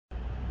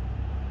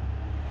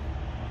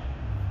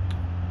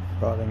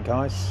Right then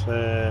guys,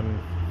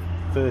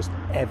 first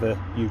ever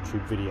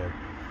YouTube video.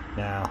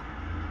 Now,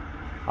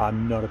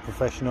 I'm not a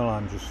professional,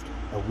 I'm just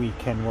a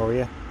weekend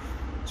warrior.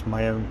 It's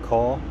my own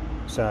car,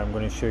 so I'm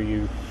going to show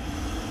you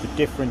the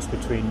difference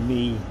between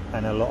me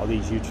and a lot of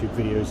these YouTube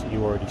videos that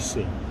you already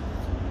see.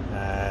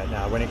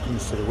 Now when it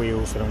comes to the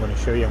wheels that I'm going to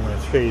show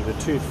you the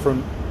two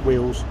front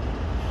wheels,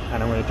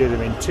 and I'm going to do them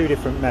in two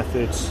different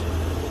methods.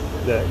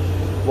 That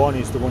one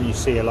is the one you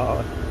see a lot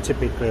of,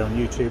 typically on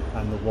YouTube,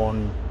 and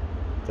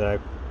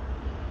the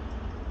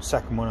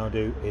second one I'll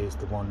do is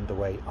the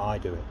way I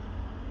do it.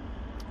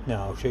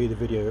 Now I'll show you the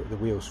video of the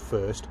wheels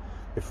first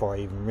before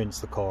I even rinse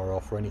the car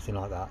off or anything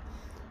like that,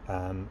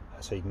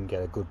 so you can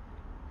get a good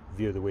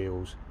view of the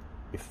wheels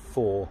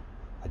before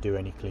I do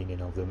any cleaning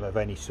of them of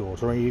any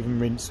sort, or even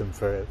rinse them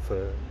for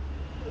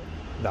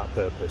that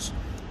purpose.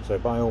 So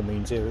by all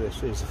means, here,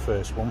 this is the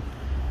first one.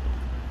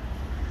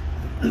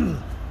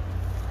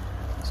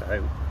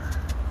 So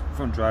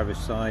front driver's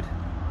side,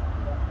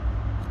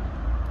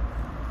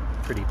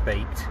 pretty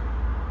baked,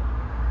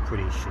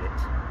 pretty shit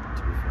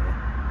to be fair.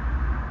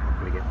 I'll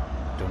probably get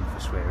done for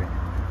swearing.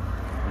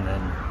 And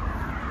then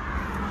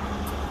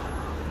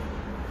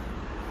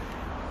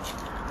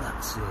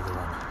that's the other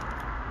one.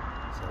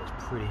 So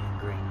it's pretty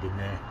ingrained in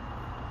there.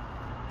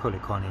 Probably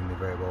can't hear me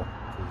very well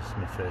because it's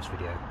my first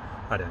video.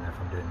 I don't know if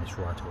I'm doing this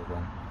right or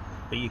wrong,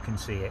 but you can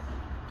see it,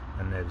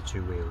 and they're the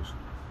two wheels.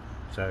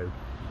 So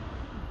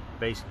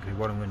basically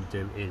what I'm going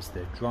to do is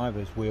the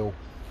driver's wheel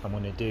I'm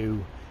going to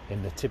do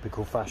in the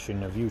typical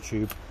fashion of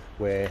YouTube,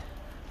 where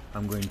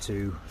I'm going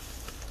to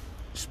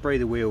spray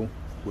the wheel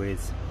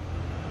with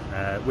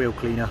wheel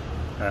cleaner.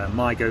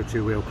 My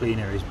go-to wheel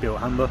cleaner is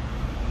Built Amber.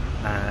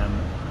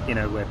 You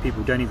know, where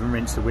people don't even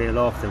rinse the wheel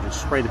off, they'll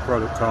just spray the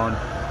product on,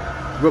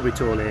 rub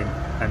it all in,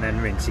 and then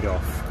rinse it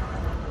off.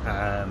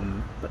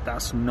 But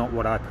that's not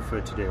what I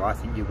prefer to do. I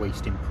think you're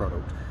wasting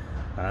product.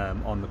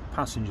 On the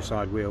passenger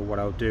side wheel, what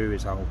I'll do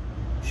is I'll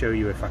show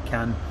you if I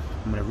can.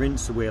 I'm going to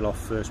rinse the wheel off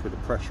first with a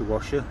pressure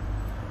washer,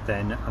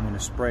 then I'm going to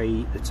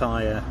spray the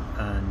tyre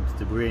and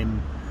the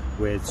rim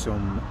with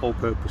some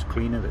all-purpose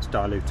cleaner that's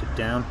diluted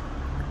down.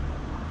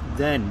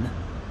 Then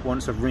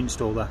once I've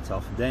rinsed all that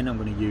off, then I'm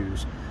going to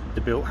use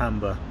the Built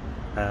Amber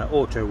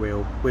auto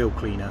wheel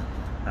cleaner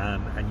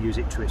and use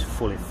it to its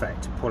full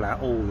effect to pull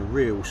out all the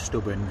real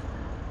stubborn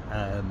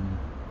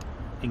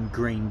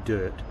ingrained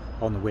dirt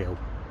on the wheel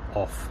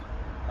off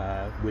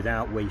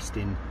without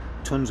wasting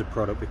tons of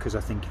product. Because I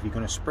think if you're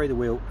going to spray the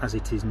wheel as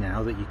it is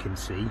now that you can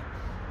see,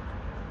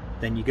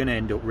 then you're going to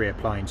end up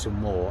reapplying some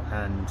more,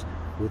 and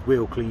with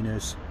wheel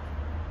cleaners,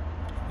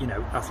 you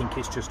know, I think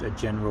it's just a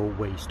general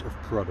waste of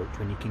product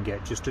when you can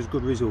get just as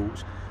good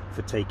results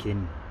for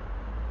taking,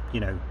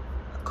 you know,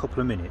 a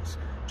couple of minutes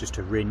just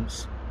to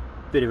rinse,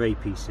 bit of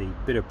APC,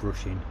 bit of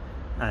brushing,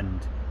 and,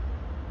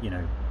 you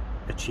know,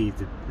 achieve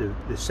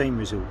the same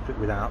result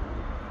without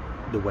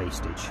the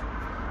wastage.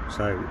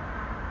 So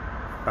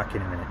back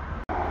in a minute.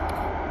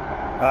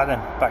 Right then,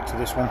 back to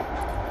this one.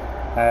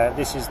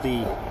 This is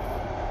the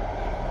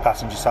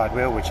passenger side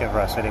wheel, whichever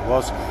I said it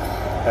was.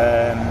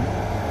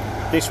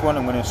 This one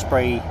I'm going to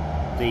spray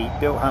the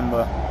Built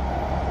Amber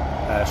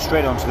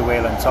straight onto the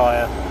wheel and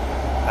tyre,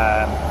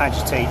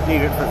 agitate,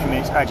 leave it for a few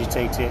minutes,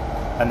 agitate it,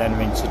 and then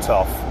rinse it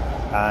off,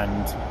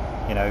 and,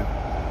 you know,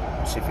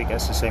 see if it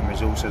gets the same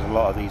results as a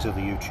lot of these other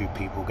YouTube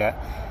people get.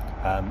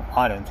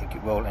 I don't think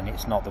it will, and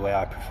it's not the way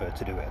I prefer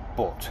to do it,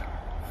 but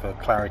for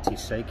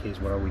clarity's sake, here's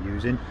what I was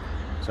using.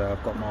 So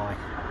I've got my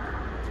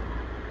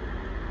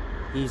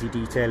easy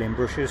detailing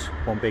brushes,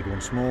 one big,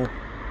 one small,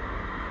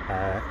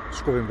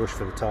 scrubbing brush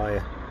for the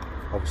tyre,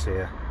 obviously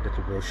a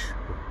little brush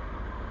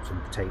with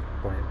some tape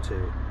on it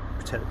to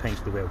protect the paint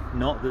of the wheel.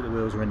 Not that the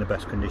wheels are in the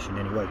best condition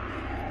anyway,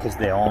 because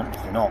they aren't,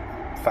 they're not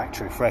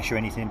factory fresh or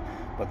anything,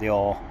 but they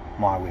are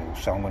my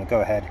wheels. So I'm going to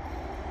go ahead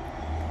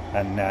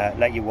and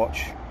let you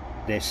watch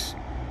this,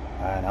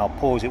 and I'll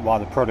pause it while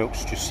the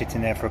product's just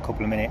sitting there for a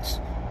couple of minutes,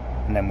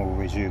 and then we'll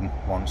resume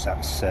once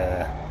that's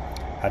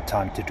had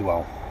time to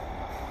dwell.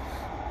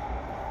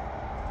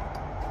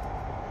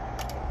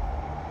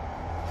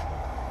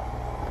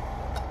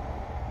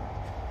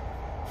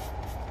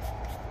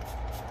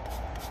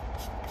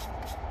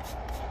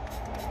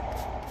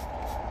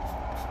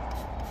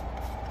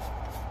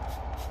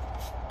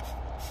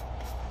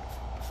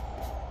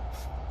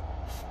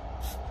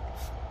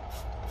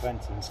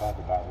 Vent inside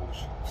the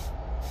barrels,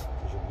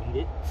 because you'll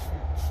need it.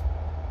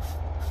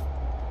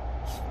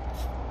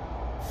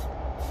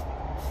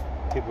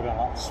 People don't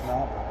like the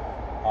smell,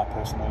 but I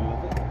personally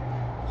love it.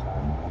 So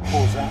I'll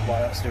pause that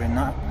while that's doing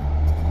that.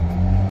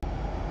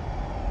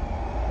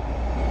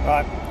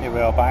 Right, here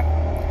we are back.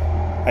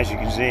 As you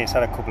can see, it's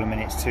had a couple of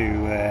minutes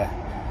to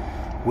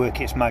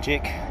work its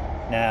magic.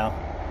 Now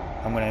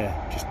I'm going to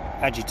just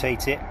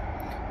agitate it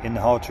in the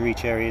hard to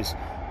reach areas,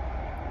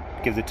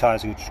 give the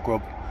tyres a good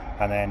scrub,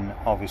 and then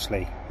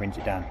obviously rinse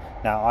it down.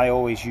 Now I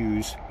always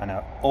use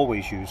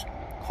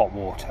hot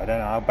water. I don't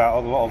know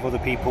about a lot of other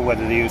people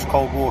whether they use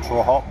cold water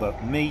or hot,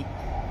 but me,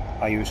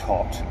 I use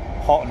hot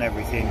and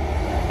everything,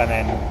 and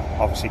then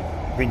obviously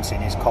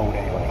rinsing is cold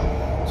anyway.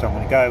 So I'm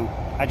going to go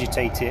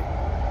agitate it,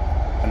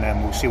 and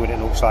then we'll see what it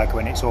looks like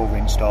when it's all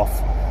rinsed off.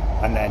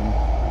 And then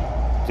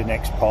the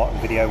next part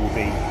of the video will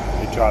be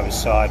the driver's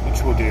side,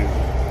 which will do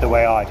the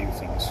way I do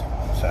things.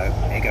 So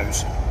here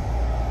goes.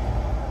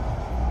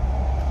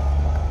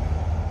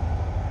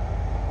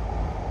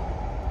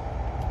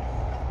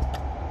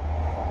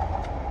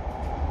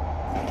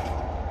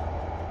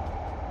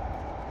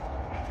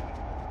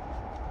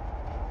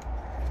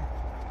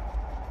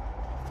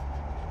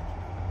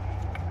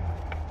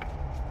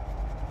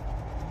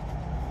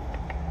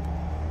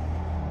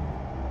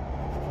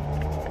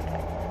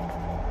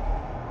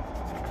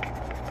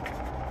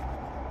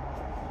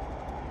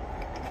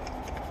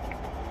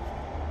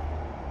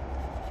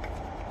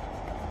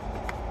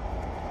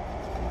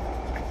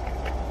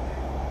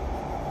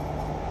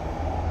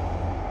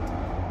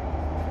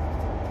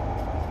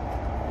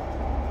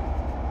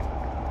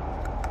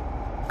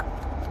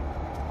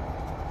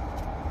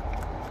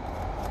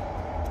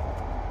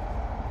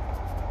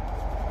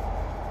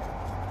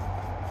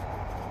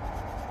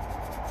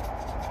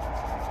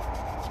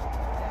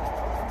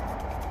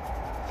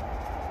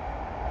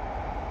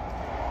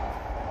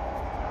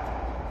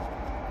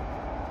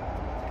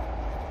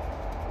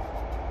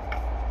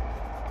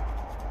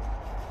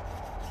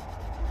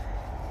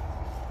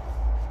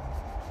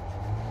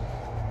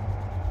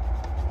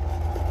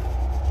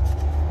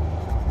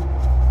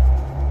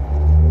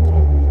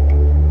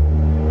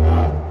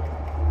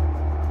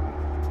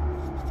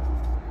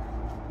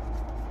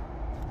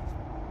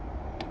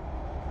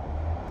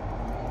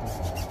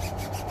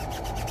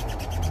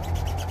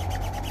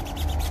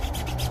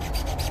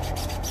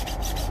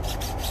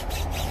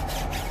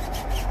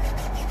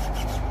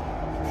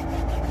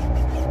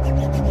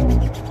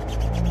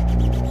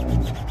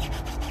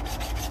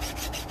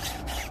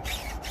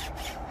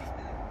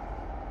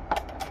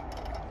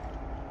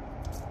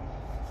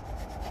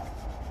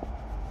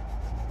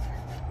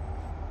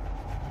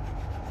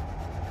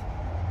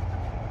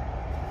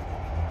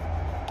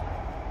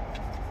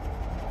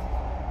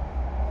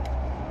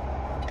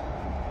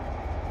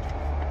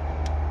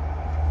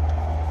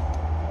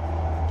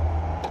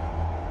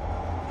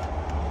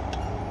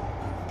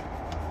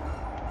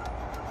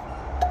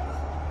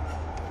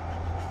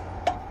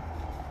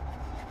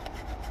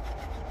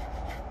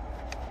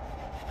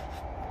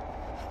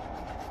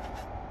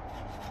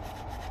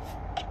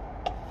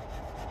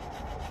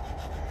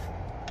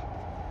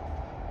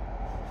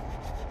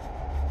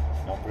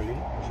 Not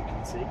brilliant, as you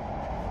can see.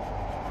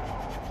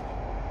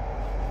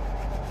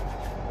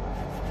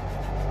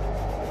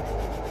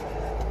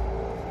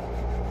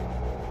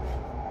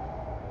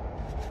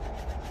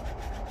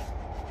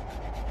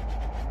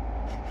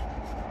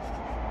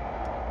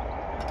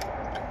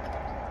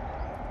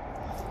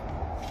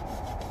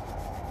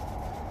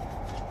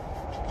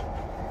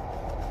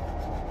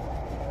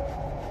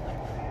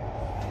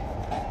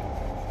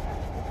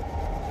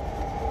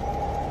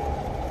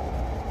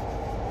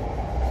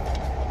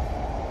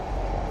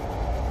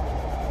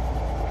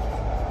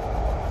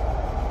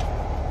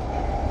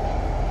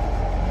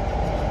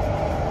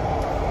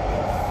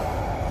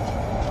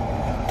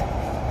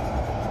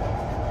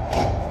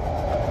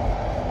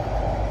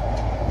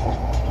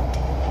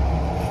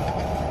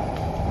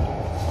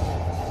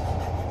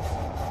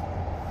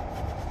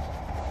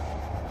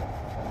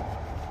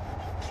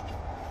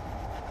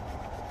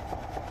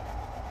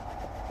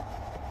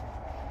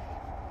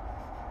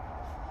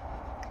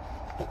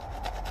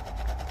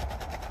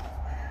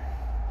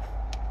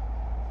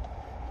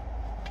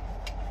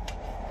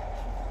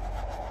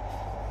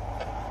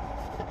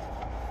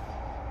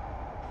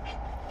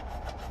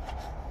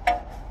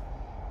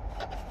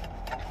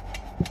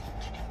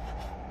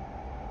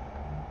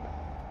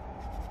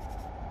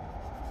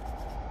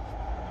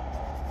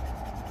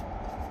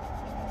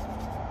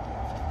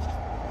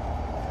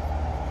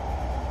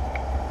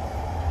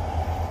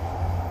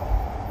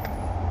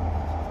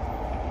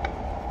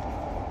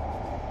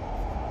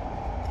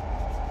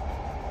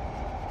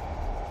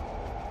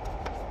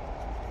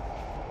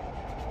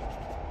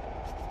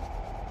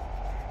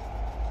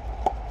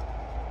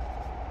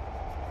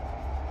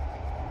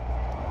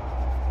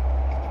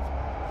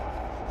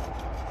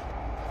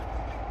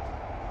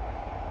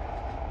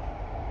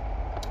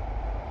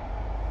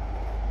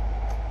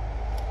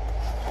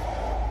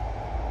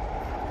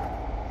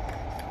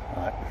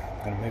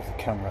 I'm going to move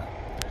the camera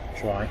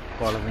dry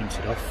while I rinse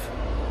it off.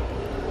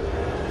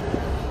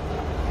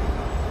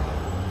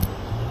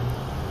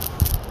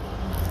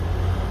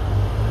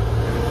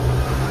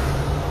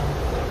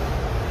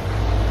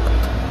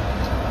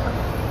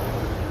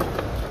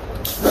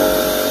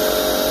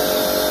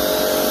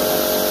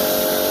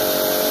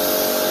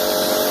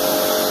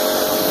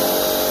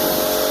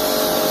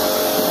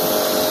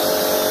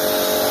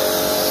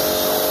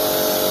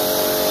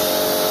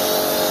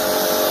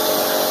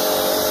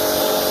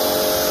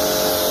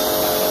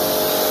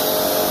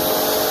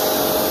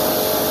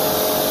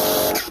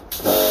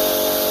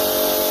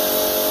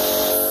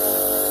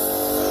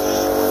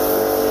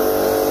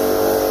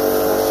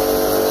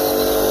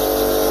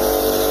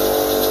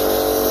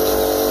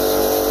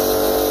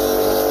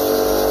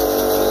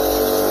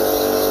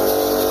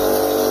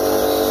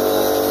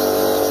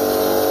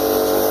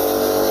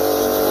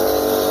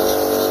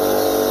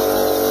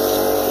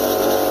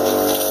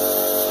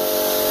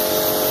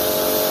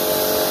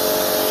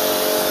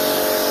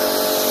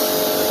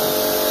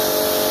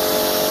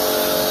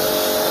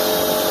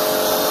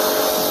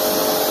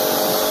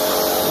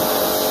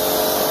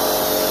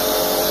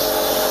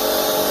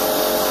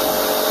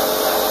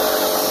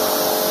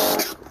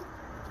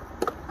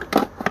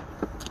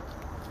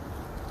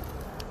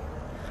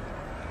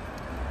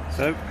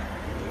 So,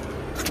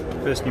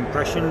 first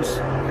impressions,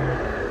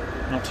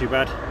 not too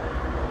bad,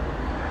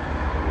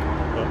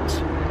 but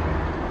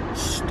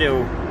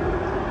still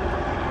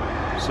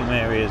some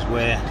areas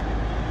where,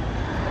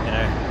 you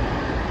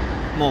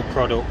know, more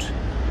product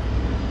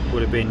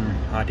would have been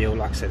ideal.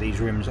 Like I said, these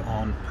rims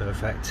aren't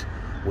perfect,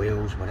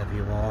 wheels, whatever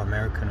you are,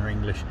 American or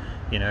English,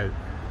 you know,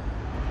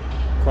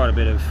 quite a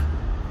bit of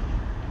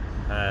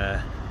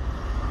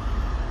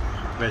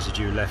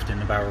residue left in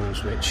the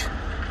barrels, which,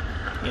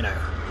 you know,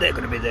 they're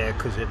going to be there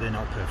because they're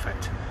not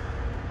perfect.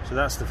 So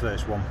that's the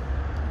first one.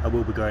 I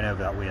will be going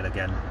over that wheel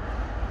again.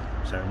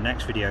 So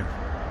next video,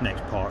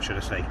 next part should I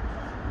say,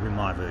 will be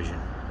my version.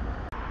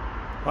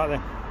 Right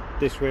then,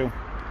 this wheel,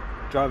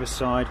 driver's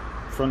side,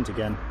 front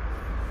again.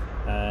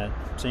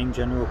 Same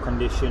general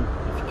condition,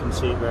 if you can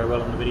see it very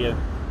well on the video.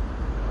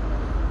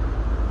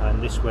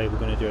 And this way we're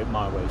going to do it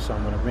my way. So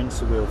I'm going to rinse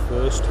the wheel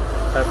first,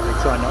 hopefully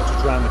try not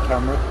to drown the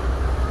camera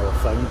or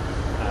phone.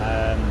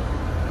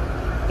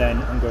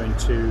 Then I'm going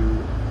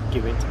to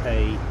give it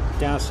a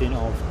dousing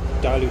of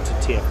diluted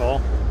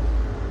TFR,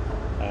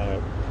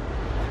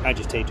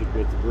 agitated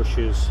with the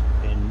brushes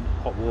in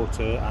hot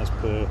water as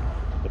per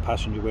the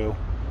passenger wheel,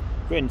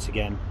 rinse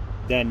again,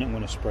 then I'm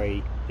going to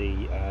spray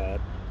the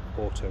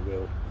auto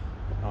wheel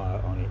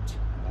on it,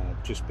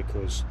 just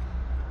because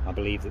I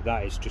believe that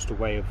that is just a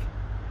way of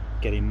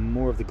getting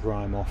more of the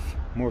grime off,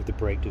 more of the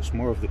brake dust,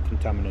 more of the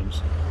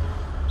contaminants,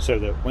 so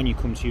that when you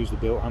come to use the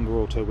built amber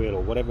auto wheel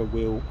or whatever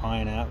wheel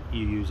iron out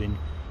you're using,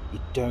 you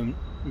don't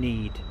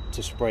need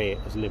to spray it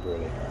as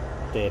liberally.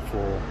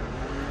 Therefore,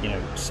 you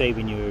know,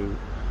 saving you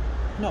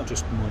not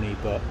just money,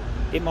 but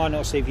it might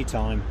not save you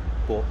time,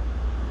 but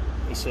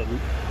it's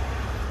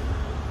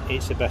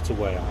a better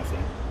way, I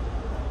think.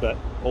 But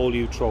all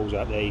you trolls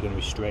out there, you're going to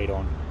be straight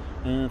on,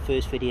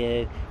 first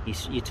video,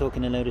 you're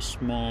talking a load of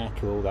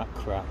smack, all that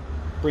crap.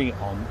 Bring it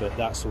on, but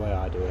that's the way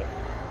I do it.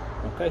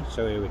 Okay,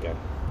 so here we go.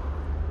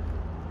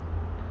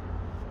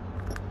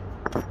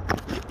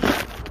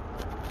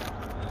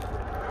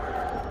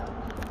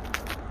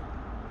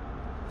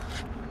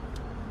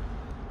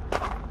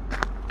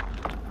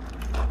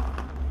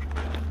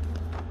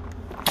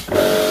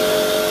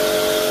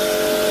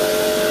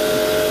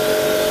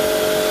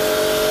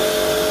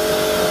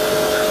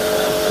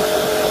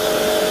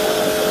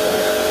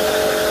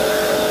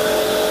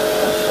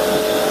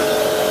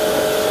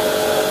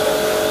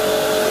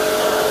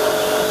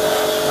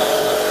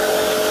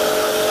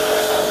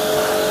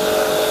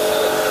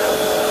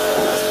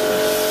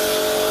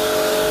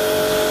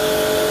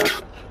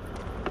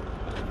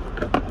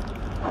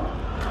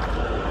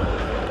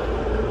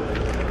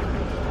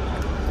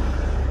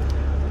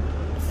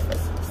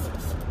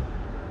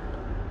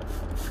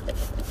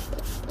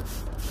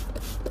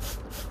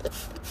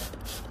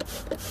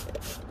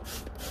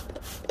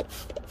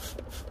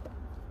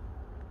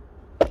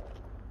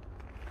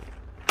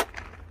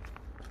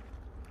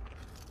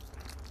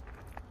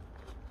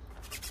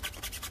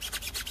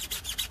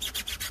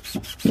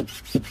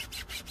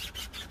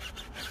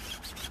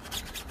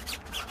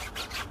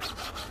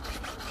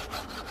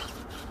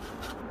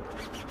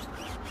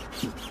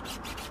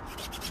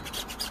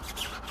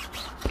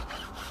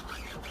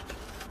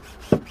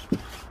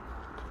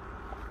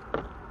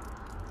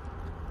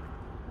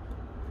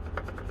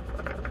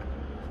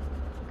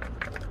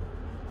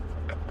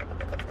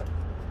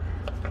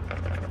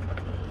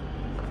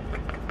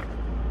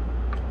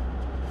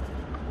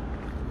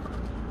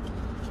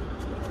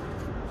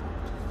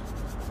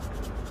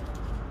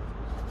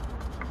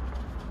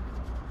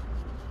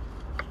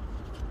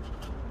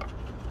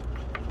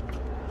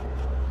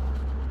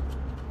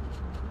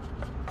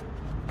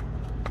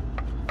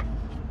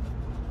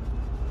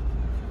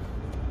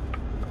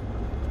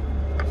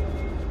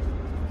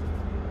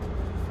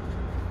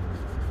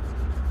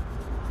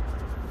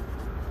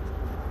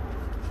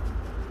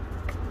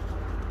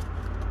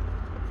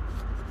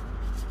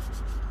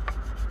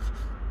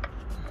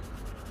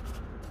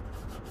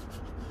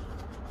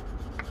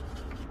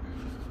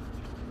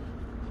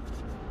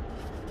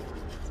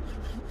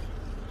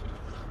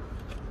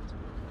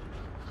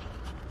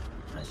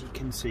 As you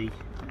can see,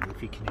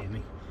 if you can hear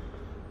me,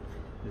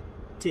 the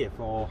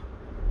TFR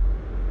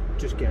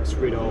just gets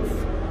rid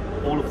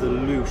of all of the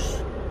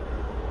loose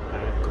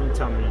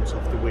contaminants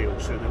off the wheel,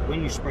 so that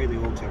when you spray the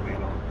auto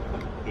wheel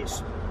on,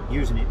 it's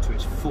using it to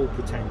its full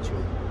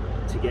potential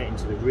to get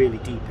into the really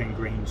deep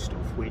ingrained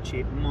stuff, which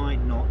it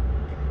might not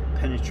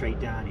penetrate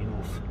down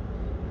enough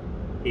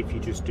if you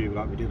just do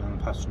like we did on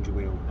the passenger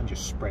wheel and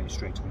just spray it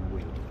straight on the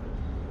wheel.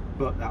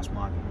 But that's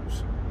my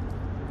views.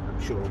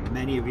 I'm sure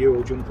many of you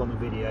will jump on the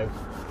video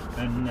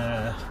and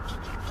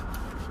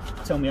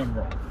tell me I'm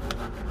wrong.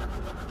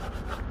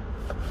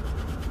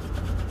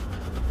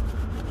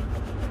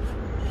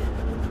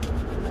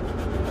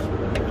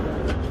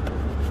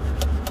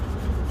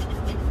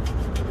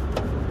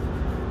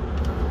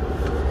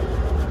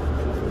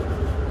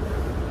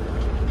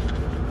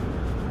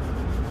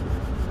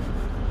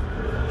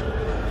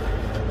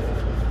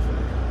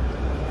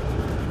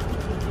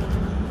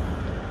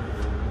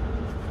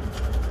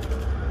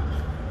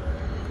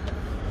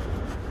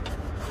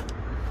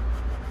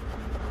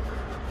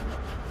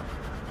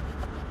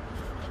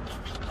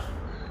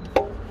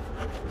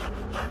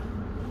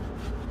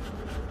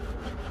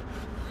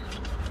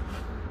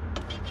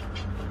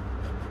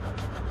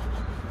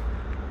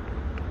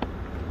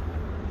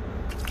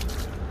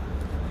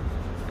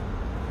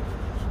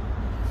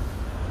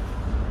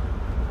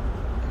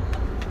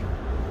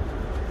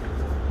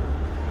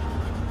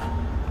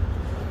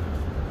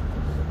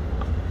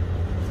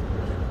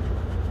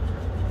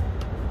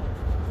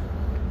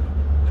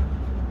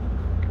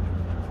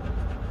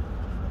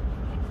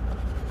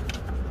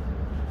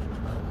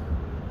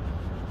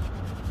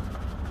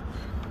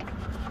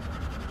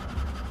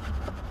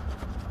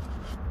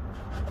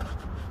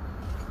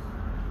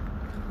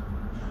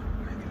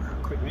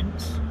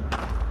 rinse.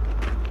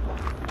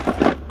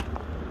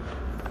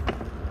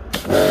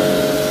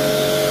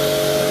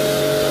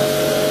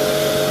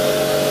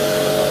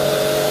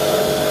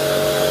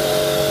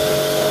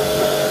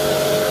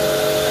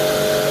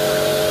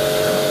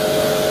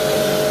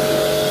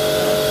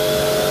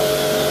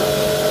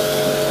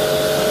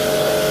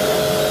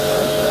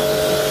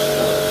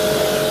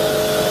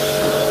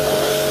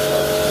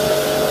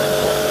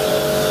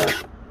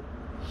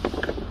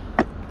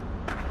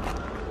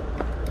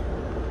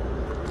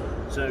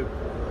 So,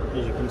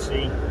 as you can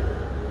see,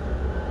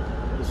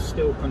 there's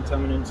still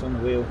contaminants on the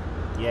wheel,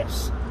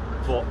 yes,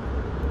 but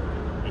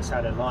it's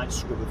had a light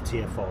scrub of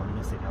TFR and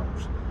nothing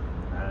else.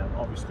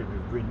 Obviously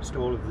we've rinsed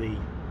all of the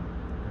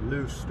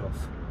loose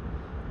stuff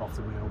off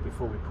the wheel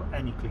before we put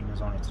any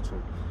cleaners on it at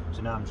all.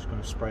 So now I'm just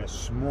going to spray a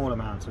small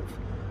amount of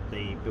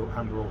the built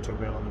Hamber Auto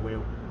Rail on the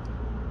wheel,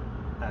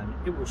 and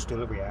it will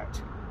still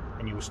react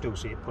and you will still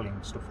see it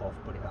pulling stuff off,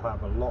 but it'll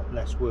have a lot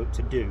less work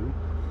to do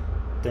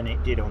than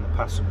it did on the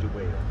passenger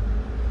wheel.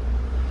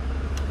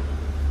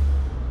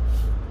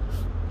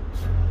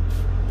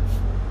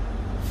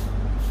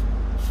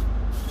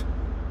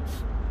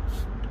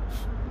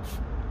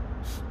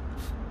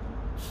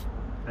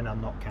 And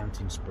I'm not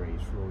counting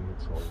sprays for all your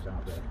trolls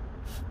out there,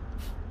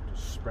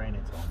 just spraying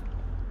it on.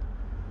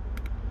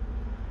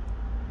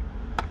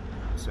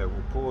 So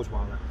we'll pause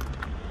while that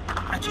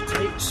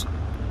agitates.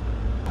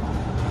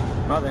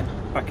 Right then,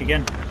 back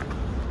again.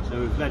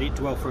 So we've let it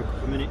dwell for a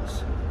couple of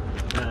minutes.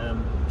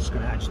 I'm just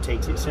going to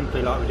agitate it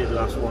simply like we did the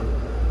last one,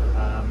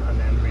 and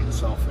then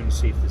rinse off and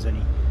see if there's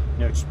any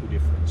noticeable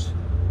difference.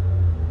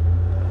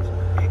 So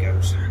here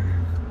goes.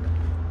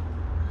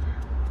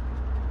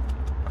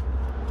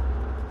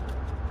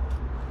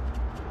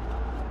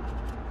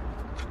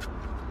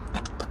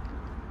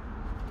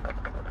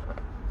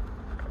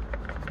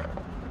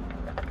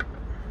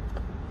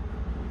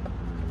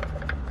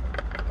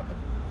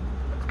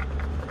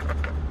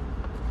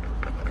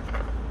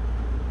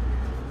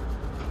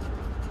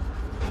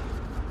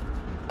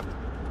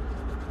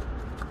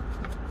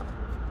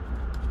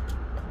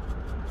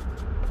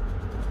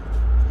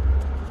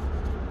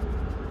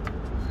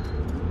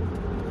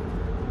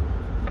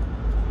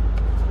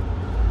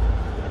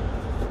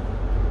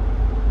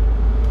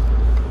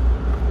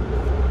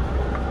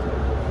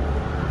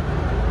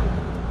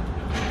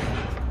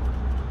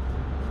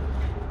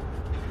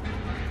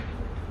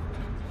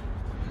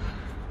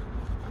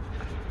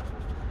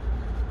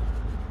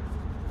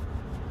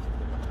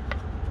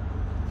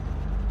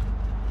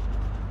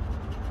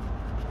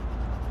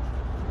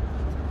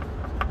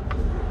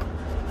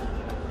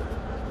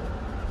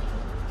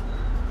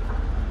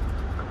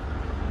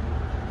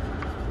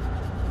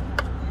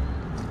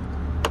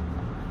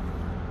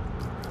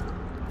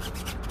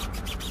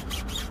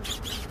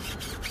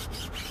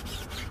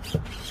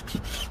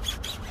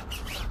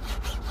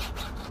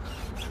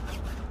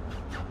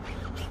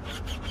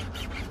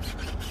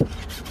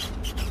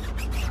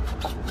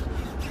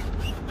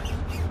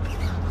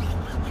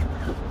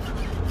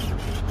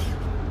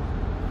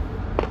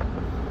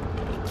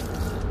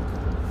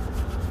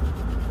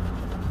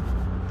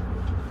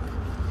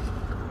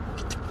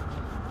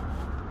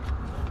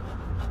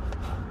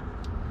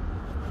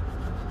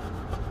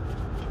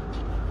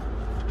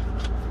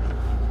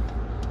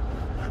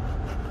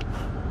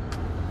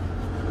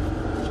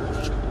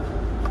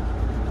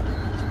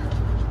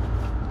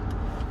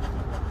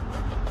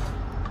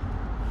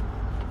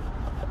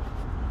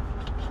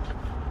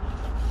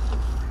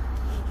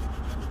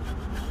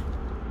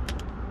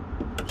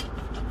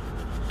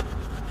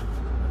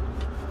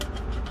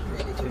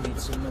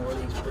 Some more of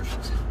these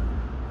brushes.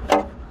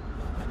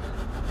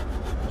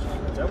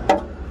 Not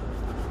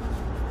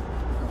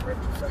very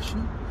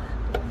professional,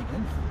 but then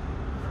again,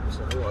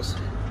 so it was.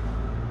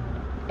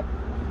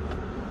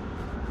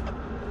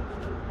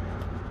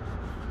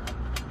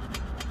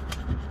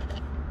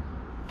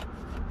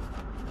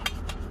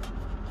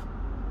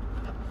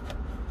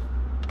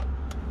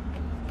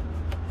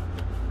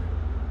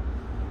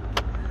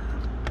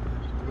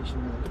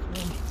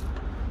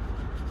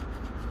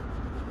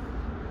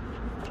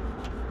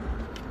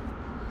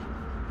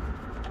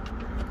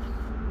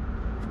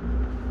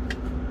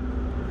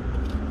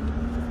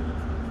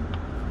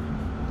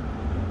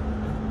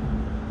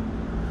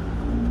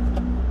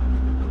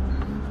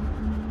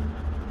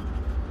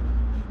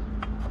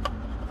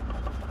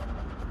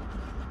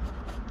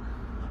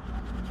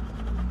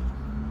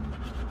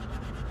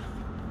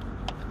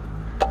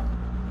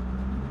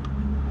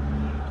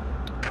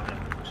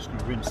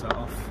 Rinse that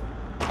off.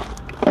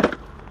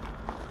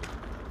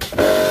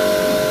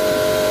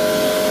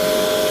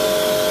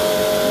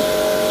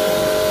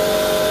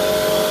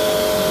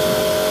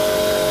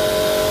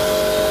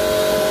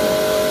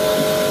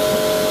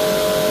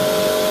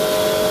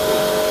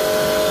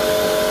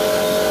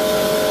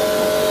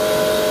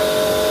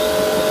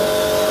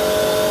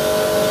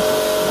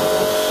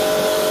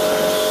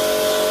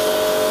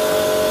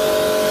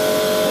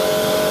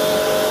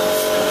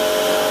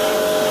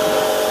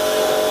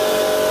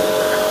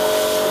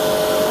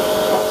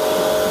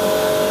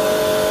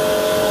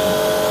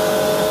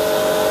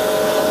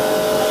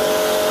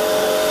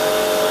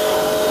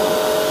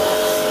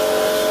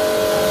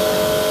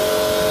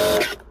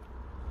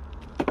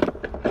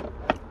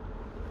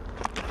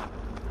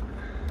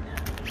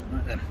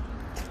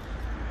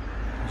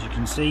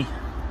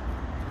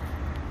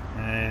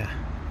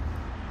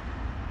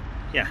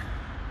 yeah,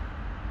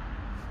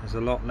 there's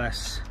a lot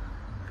less.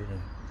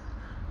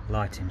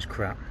 Lighting's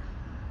crap.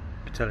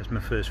 I can tell it's my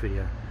first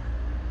video.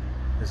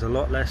 There's a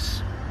lot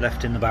less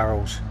left in the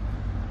barrels.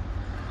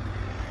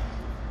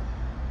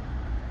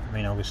 I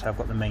mean, obviously I've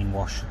got the main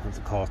wash of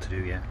the car to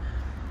do yet,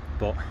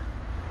 but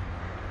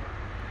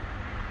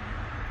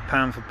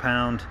pound for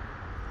pound,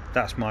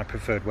 that's my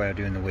preferred way of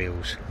doing the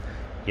wheels.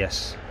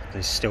 Yes,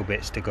 there's still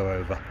bits to go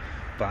over,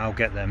 but I'll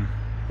get them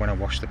when I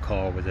wash the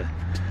car with a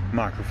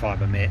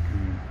microfiber mitt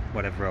and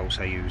whatever else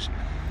I use.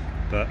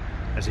 But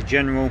as a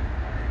general,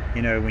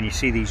 you know, when you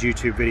see these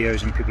YouTube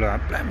videos and people are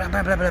like, blah, blah,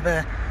 blah, blah, blah,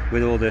 blah,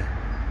 with all the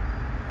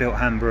built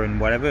hamber and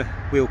whatever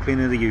wheel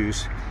cleaner they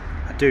use,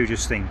 I do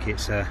just think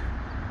it's a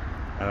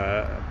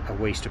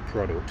waste of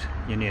product.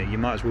 You know, you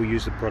might as well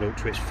use the product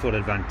to its full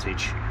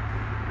advantage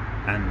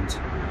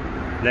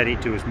and let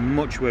it do as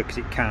much work as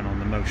it can on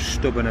the most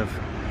stubborn of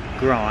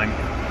grime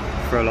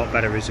for a lot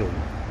better result.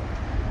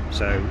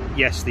 So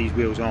yes, these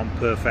wheels aren't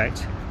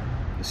perfect.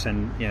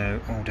 And you know,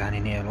 all down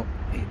in here, look,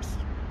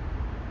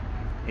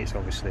 it's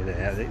obviously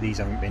there. These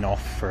haven't been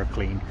off for a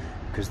clean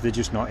because they're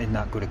just not in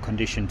that good a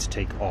condition to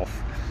take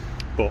off.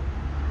 But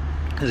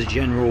as a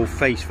general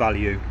face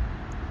value,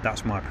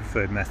 that's my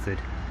preferred method,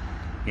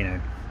 you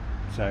know.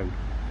 So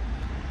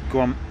go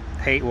on,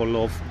 hate or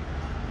love,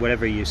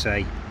 whatever you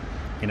say,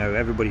 you know,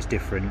 everybody's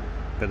different,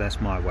 but that's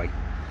my way.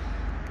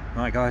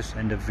 Alright guys,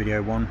 end of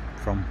video 1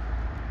 from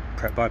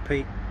Prep by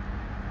Pete.